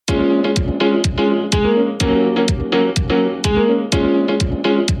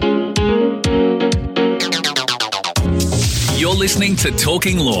listening to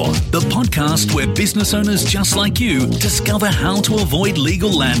Talking Law, the podcast where business owners just like you discover how to avoid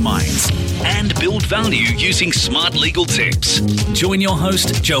legal landmines and build value using smart legal tips. Join your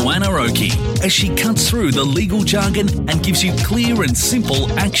host, Joanna Oakey, as she cuts through the legal jargon and gives you clear and simple,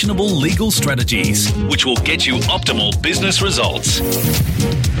 actionable legal strategies, which will get you optimal business results.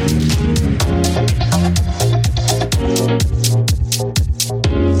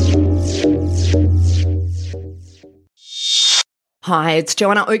 Hi, it's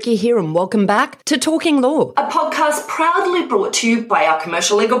Joanna Oakey here and welcome back to Talking Law, a podcast proudly brought to you by our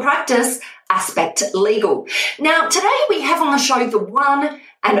commercial legal practice, Aspect Legal. Now, today we have on the show the one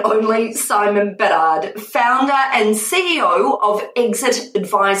and only Simon Bedard, founder and CEO of Exit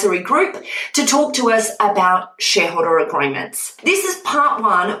Advisory Group, to talk to us about shareholder agreements. This is part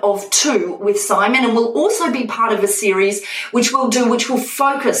one of two with Simon and will also be part of a series which will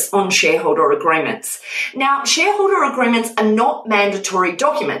focus on shareholder agreements. Now, shareholder agreements are not mandatory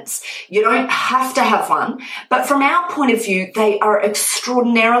documents. You don't have to have one, but from our point of view, they are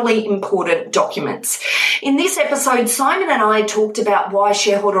extraordinarily important documents. In this episode, Simon and I talked about why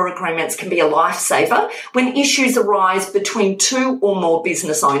shareholder agreements can be a lifesaver when issues arise between two or more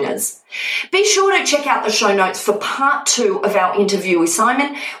business owners. Be sure to check out the show notes for part two of our interview with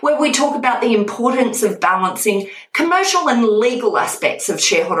Simon, where we talk about the importance of balancing commercial and legal aspects of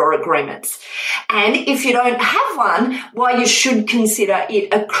shareholder agreements. And if you don't have one, why you should consider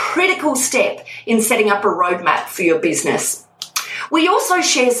it a critical step in setting up a roadmap for your business. We also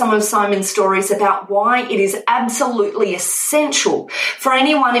share some of Simon's stories about why it is absolutely essential for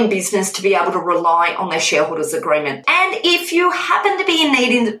anyone in business to be able to rely on their shareholders agreement. And if you happen to be in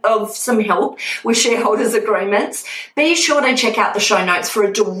need of some help with shareholders agreements, be sure to check out the show notes for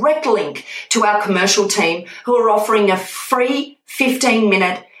a direct link to our commercial team who are offering a free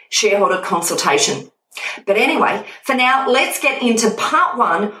 15-minute shareholder consultation. But anyway, for now, let's get into part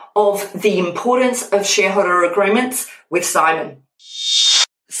one of the importance of shareholder agreements with Simon.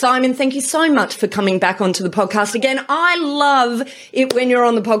 Simon, thank you so much for coming back onto the podcast again. I love it when you're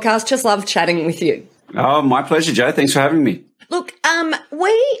on the podcast. Just love chatting with you. Oh, my pleasure, Joe. Thanks for having me. Look,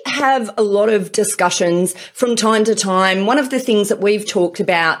 we have a lot of discussions from time to time. One of the things that we've talked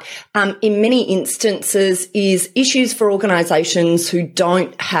about in many instances is issues for organisations who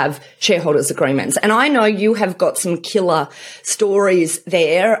don't have shareholders agreements. And I know you have got some killer stories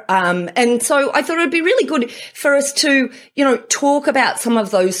there. And so I thought it would be really good for us to, talk about some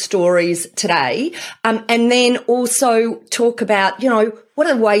of those stories today. And then also talk about, what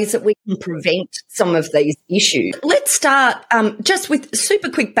are the ways that we can prevent some of these issues? Let's start just with super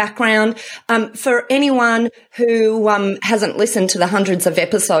quick background for anyone who hasn't listened to the hundreds of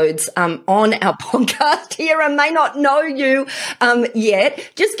episodes on our podcast here and may not know you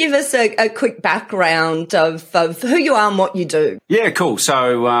yet. Just give us a quick background of who you are and what you do. Yeah, cool.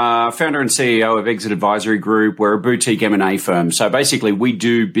 So founder and CEO of Exit Advisory Group. We're a boutique M&A firm. So basically we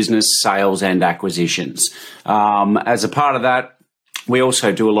do business sales and acquisitions. As a part of that, we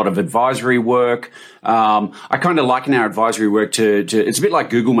also do a lot of advisory work. I kind of liken our advisory work to it's a bit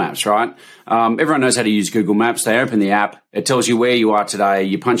like Google Maps, right? Everyone knows how to use Google Maps. They open the app. It tells you where you are today.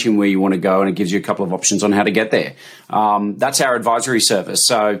 You punch in where you want to go, and it gives you a couple of options on how to get there. That's our advisory service.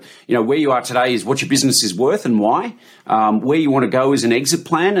 So, where you are today is what your business is worth and why. Where you want to go is an exit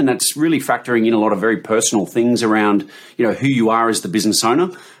plan, and that's really factoring in a lot of very personal things around, who you are as the business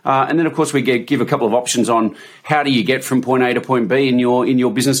owner. And then, of course, we give a couple of options on how do you get from point A to point B in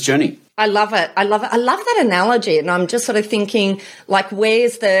your business journey. I love it. I love that analogy. And I'm just sort of thinking, like, do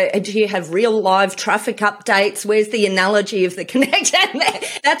you have real live traffic updates? Where's the analogy of the connection?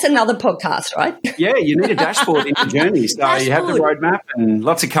 That's another podcast, right? Yeah, you need a dashboard in your journey. So you have the roadmap and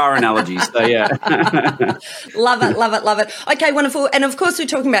lots of car analogies. So, yeah. Love it. Okay, wonderful. And of course, we're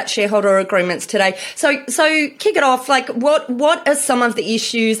talking about shareholder agreements today. So kick it off. Like, what are some of the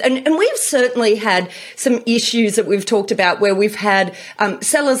issues? And we've certainly had some issues that we've talked about where we've had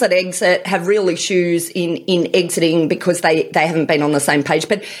sellers at exit have real issues in exiting because they haven't been on the same page.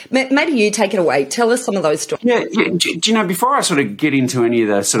 But maybe you take it away. Tell us some of those stories. Yeah. Do before I sort of get into any of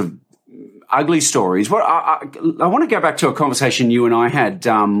the sort of ugly stories, I want to go back to a conversation you and I had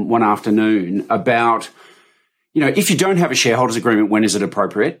one afternoon about, if you don't have a shareholders agreement, when is it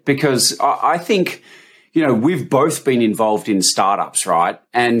appropriate? Because I think, we've both been involved in startups, right?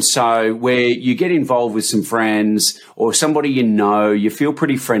 And so where you get involved with some friends or somebody you feel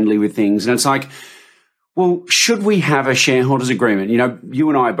pretty friendly with things. And it's like, well, should we have a shareholders agreement? You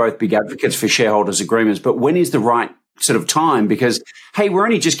and I are both big advocates for shareholders agreements, but when is the right sort of time? Because, hey, we're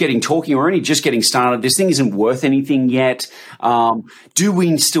only just getting talking. We're only just getting started. This thing isn't worth anything yet. Do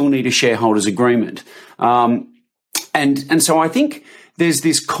we still need a shareholders agreement? And so I think there's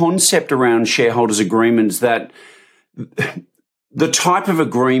this concept around shareholders agreements that the type of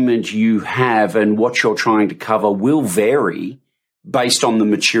agreement you have and what you're trying to cover will vary based on the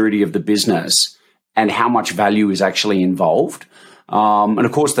maturity of the business and how much value is actually involved. And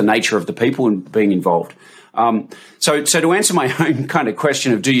of course, the nature of the people being involved. So to answer my own kind of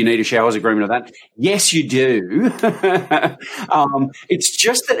question of do you need a shareholders agreement of that? Yes, you do. It's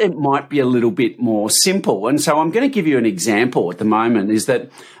just that it might be a little bit more simple. And so I'm going to give you an example at the moment is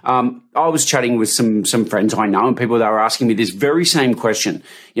that I was chatting with some friends I know and people that were asking me this very same question.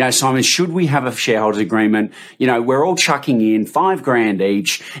 Simon, should we have a shareholders agreement? We're all chucking in $5,000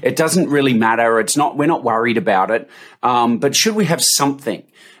 each. It doesn't really matter. We're not worried about it. But should we have something?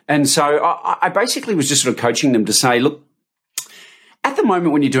 And so I basically was just sort of coaching them to say, look, at the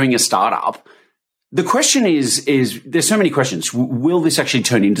moment when you're doing a startup, the question is there's so many questions. Will this actually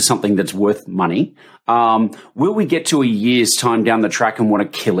turn into something that's worth money? Will we get to a year's time down the track and want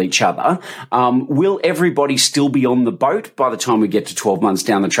to kill each other? Will everybody still be on the boat by the time we get to 12 months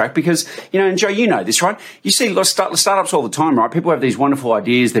down the track? Because, and Joe, you know this, right? You see startups all the time, right? People have these wonderful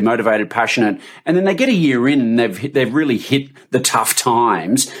ideas. They're motivated, passionate, and then they get a year in and they've really hit the tough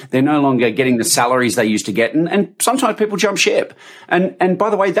times. They're no longer getting the salaries they used to get. And sometimes people jump ship. And by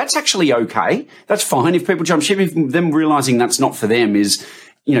the way, that's actually okay. That's fine if people jump ship. If them realizing that's not for them is,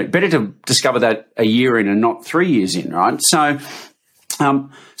 better to discover that a year in and not 3 years in, right? So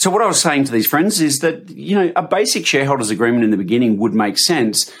what I was saying to these friends is that, a basic shareholders agreement in the beginning would make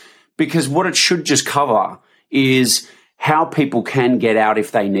sense because what it should just cover is how people can get out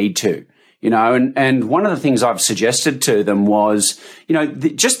if they need to. And one of the things I've suggested to them was,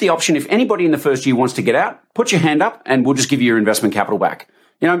 just the option, if anybody in the first year wants to get out, put your hand up and we'll just give you your investment capital back.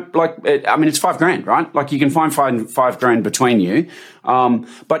 It's $5,000, right? Like you can find $5,000 between you.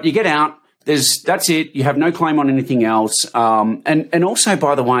 But you get out, that's it. You have no claim on anything else. And also,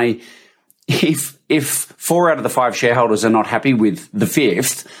 by the way, if 4 out of the 5 shareholders are not happy with the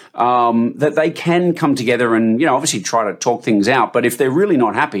 5th, that they can come together and, obviously try to talk things out. But if they're really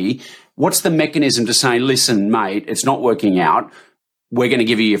not happy, what's the mechanism to say, listen, mate, it's not working out. We're going to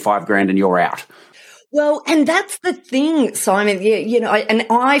give you your $5,000 and you're out. Well, and that's the thing, Simon, and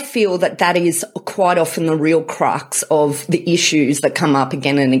I feel that is quite often the real crux of the issues that come up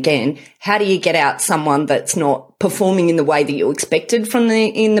again and again. How do you get out someone that's not performing in the way that you expected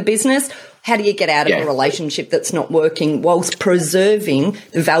in the business? How do you get out of a relationship that's not working whilst preserving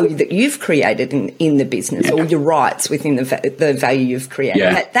the value that you've created in the business or your rights within the value you've created?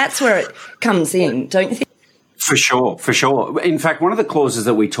 Yeah. That's where it comes in, don't you think? For sure. In fact, one of the clauses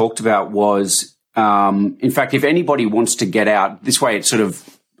that we talked about was, in fact, if anybody wants to get out, this way it sort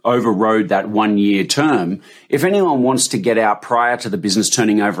of overrode that 1 year term. If anyone wants to get out prior to the business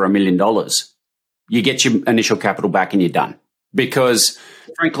turning over $1 million, you get your initial capital back and you're done. Because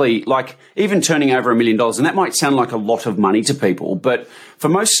frankly, like even turning over $1 million, and that might sound like a lot of money to people, but for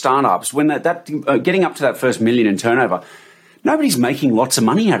most startups, when getting up to that first $1 million in turnover, nobody's making lots of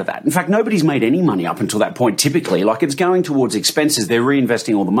money out of that. In fact, nobody's made any money up until that point, typically. Like it's going towards expenses. They're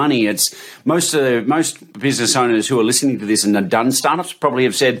reinvesting all the money. It's most business owners who are listening to this and have done startups are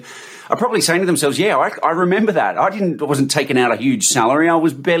probably saying to themselves, yeah, I remember that. I wasn't taking out a huge salary. I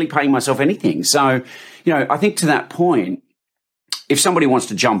was barely paying myself anything. So, I think to that point, if somebody wants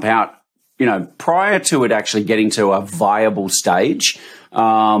to jump out, prior to it actually getting to a viable stage,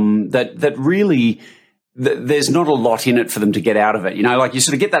 that really there's not a lot in it for them to get out of it. Like you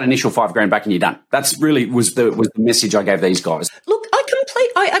sort of get that initial $5,000 back and you're done. That's really was the message I gave these guys. Look,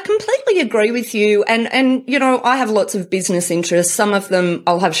 I completely agree with you. And I have lots of business interests. Some of them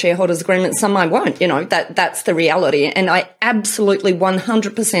I'll have shareholders agreements, some I won't. That's the reality. And I absolutely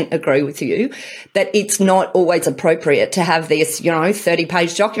 100% agree with you that it's not always appropriate to have this,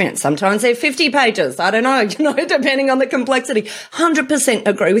 30-page document. Sometimes they're 50 pages. I don't know, depending on the complexity. 100%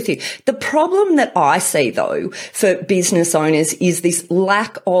 agree with you. The problem that I see though for business owners is this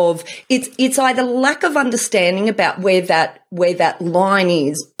lack of, it's either lack of understanding about where that line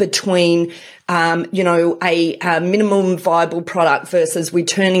is between, a minimum viable product versus we're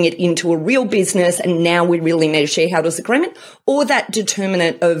turning it into a real business and now we really need a shareholders agreement, or that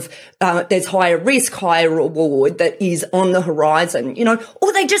determinant of there's higher risk, higher reward that is on the horizon,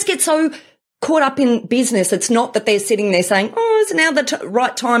 or they just get so caught up in business. It's not that they're sitting there saying, oh, is now the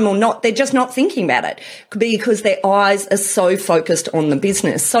right time or not? They're just not thinking about it because their eyes are so focused on the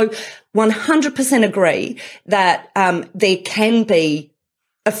business. So 100% agree that there can be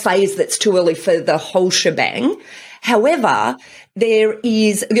a phase that's too early for the whole shebang. However, there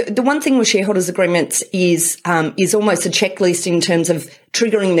is the one thing with shareholders agreements is almost a checklist in terms of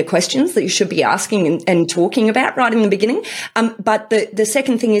triggering the questions that you should be asking and talking about right in the beginning. But the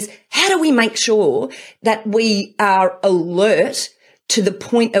second thing is, how do we make sure that we are alert to the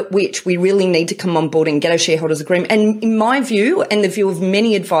point at which we really need to come on board and get a shareholders agreement? And in my view, and the view of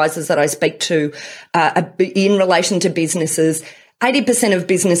many advisors that I speak to in relation to businesses, 80% of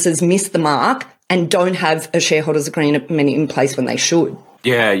businesses miss the mark and don't have a shareholders agreement in place when they should.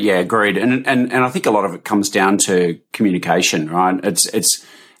 Yeah, agreed. And I think a lot of it comes down to communication, right? It's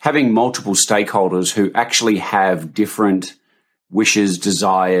having multiple stakeholders who actually have different wishes,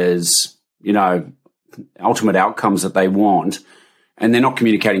 desires, ultimate outcomes that they want, and they're not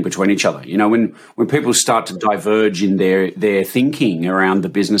communicating between each other. When people start to diverge in their thinking around the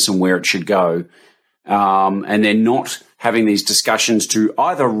business and where it should go, and they're not having these discussions to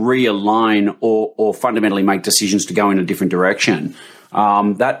either realign or fundamentally make decisions to go in a different direction,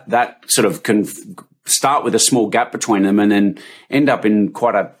 that sort of can start with a small gap between them and then end up in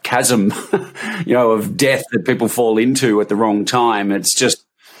quite a chasm, of death that people fall into at the wrong time. It's just,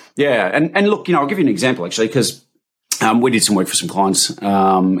 And look, I'll give you an example actually, because we did some work for some clients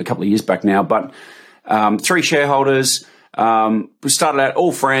a couple of years back now, but 3 shareholders. We started out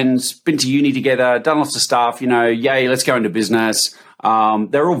all friends, been to uni together, done lots of stuff, yay, let's go into business.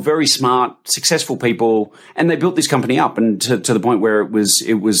 They're all very smart, successful people, and they built this company up and to the point where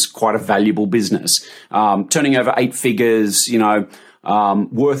it was quite a valuable business, turning over 8 figures,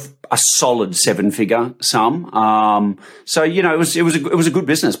 worth a solid 7-figure sum. So, it was a good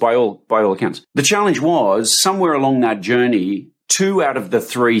business by all accounts. The challenge was somewhere along that journey, 2 out of the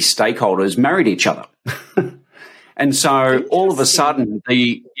 3 stakeholders married each other. And so all of a sudden,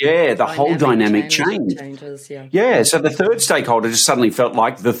 the whole dynamic changed. Yeah. So the third stakeholder just suddenly felt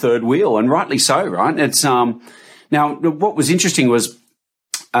like the third wheel, and rightly so, right? It's now what was interesting was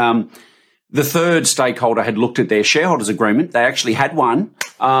the third stakeholder had looked at their shareholders agreement. They actually had one,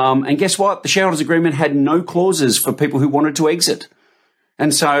 and guess what? The shareholders agreement had no clauses for people who wanted to exit.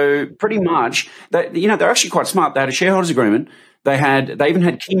 And so pretty much, they're actually quite smart. They had a shareholders agreement. They even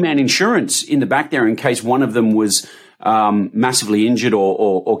had key man insurance in the back there in case one of them was massively injured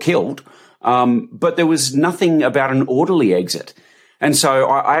or killed. But there was nothing about an orderly exit. And so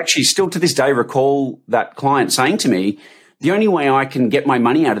I actually still to this day recall that client saying to me, the only way I can get my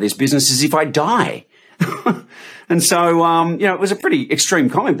money out of this business is if I die. And so, it was a pretty extreme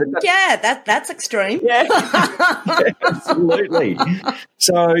comment. But that's extreme. Yeah, absolutely.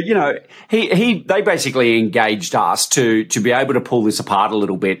 So, they basically engaged us to be able to pull this apart a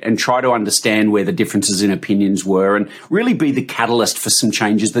little bit and try to understand where the differences in opinions were and really be the catalyst for some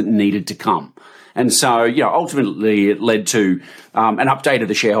changes that needed to come. And so, ultimately it led to an update of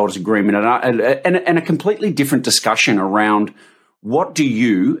the shareholders agreement and a completely different discussion around what do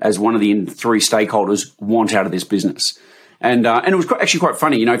you, as one of the 3 stakeholders, want out of this business? And it was actually quite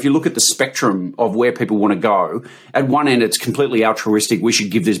funny. If you look at the spectrum of where people want to go, at one end, it's completely altruistic. We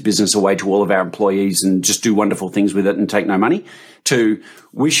should give this business away to all of our employees and just do wonderful things with it and take no money. To,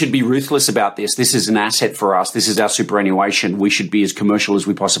 we should be ruthless about this. This is an asset for us. This is our superannuation. We should be as commercial as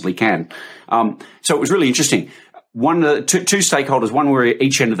we possibly can. So it was really interesting. Two stakeholders, one were at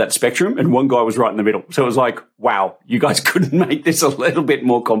each end of that spectrum and one guy was right in the middle. So it was like, wow, you guys couldn't make this a little bit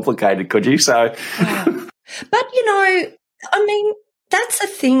more complicated, could you? So, But, that's the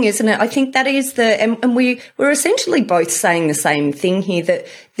thing, isn't it? I think that is and we're essentially both saying the same thing here, that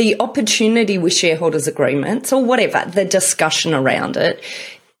the opportunity with shareholders agreements or whatever, the discussion around it,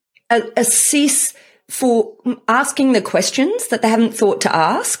 assess for asking the questions that they haven't thought to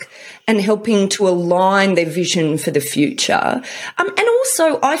ask and helping to align their vision for the future. And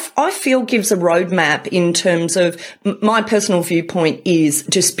also, I feel gives a roadmap in terms of my personal viewpoint is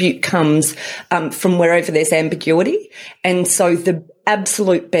dispute comes from wherever there's ambiguity. And so the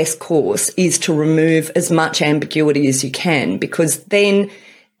absolute best course is to remove as much ambiguity as you can, because then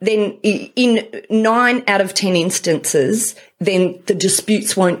in 9 out of 10 instances, then the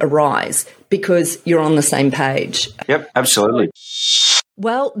disputes won't arise because you're on the same page. Yep, absolutely.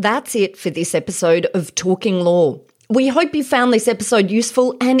 Well, that's it for this episode of Talking Law. We hope you found this episode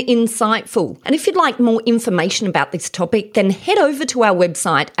useful and insightful. And if you'd like more information about this topic, then head over to our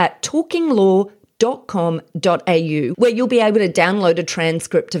website at talkinglaw.com.au, where you'll be able to download a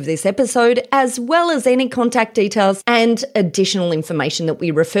transcript of this episode, as well as any contact details and additional information that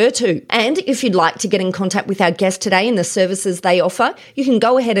we refer to. And if you'd like to get in contact with our guest today and the services they offer, you can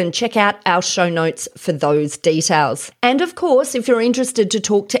go ahead and check out our show notes for those details. And of course, if you're interested to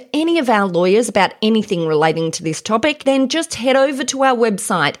talk to any of our lawyers about anything relating to this topic, then just head over to our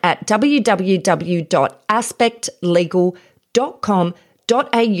website at www.aspectlegal.com.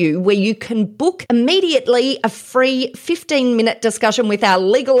 where you can book immediately a free 15-minute discussion with our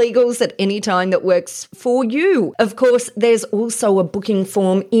legal eagles at any time that works for you. Of course, there's also a booking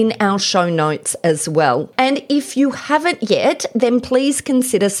form in our show notes as well. And if you haven't yet, then please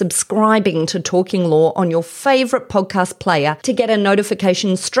consider subscribing to Talking Law on your favourite podcast player to get a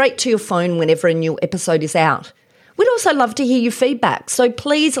notification straight to your phone whenever a new episode is out. We'd also love to hear your feedback, so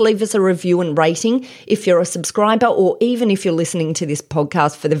please leave us a review and rating if you're a subscriber or even if you're listening to this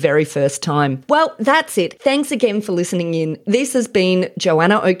podcast for the very first time. Well, that's it. Thanks again for listening in. This has been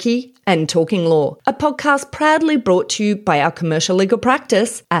Joanna Oakey and Talking Law, a podcast proudly brought to you by our commercial legal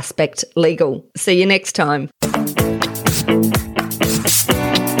practice, Aspect Legal. See you next time.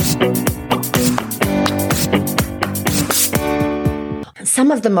 Some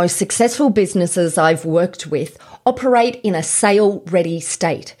of the most successful businesses I've worked with operate in a sale-ready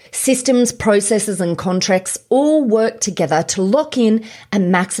state. Systems, processes and contracts all work together to lock in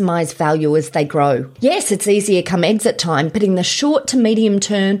and maximise value as they grow. Yes, it's easier come exit time, but in the short to medium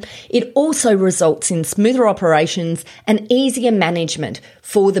term, it also results in smoother operations and easier management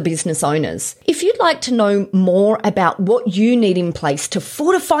for the business owners. If you'd like to know more about what you need in place to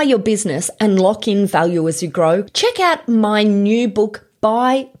fortify your business and lock in value as you grow, check out my new book,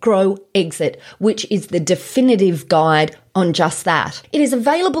 Buy, Grow, Exit, which is the definitive guide on just that. It is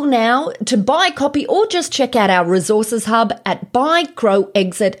available now to buy a copy or just check out our resources hub at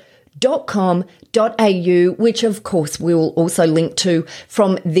buygrowexit.com.au, which of course we will also link to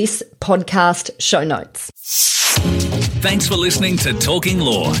from this podcast show notes. Thanks for listening to Talking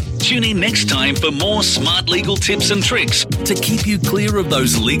Law. Tune in next time for more smart legal tips and tricks to keep you clear of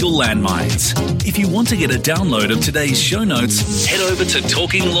those legal landmines. If you want to get a download of today's show notes, head over to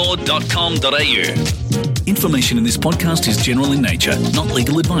talkinglaw.com.au. Information in this podcast is general in nature, not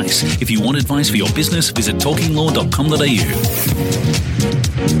legal advice. If you want advice for your business, visit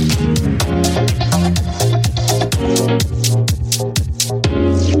talkinglaw.com.au.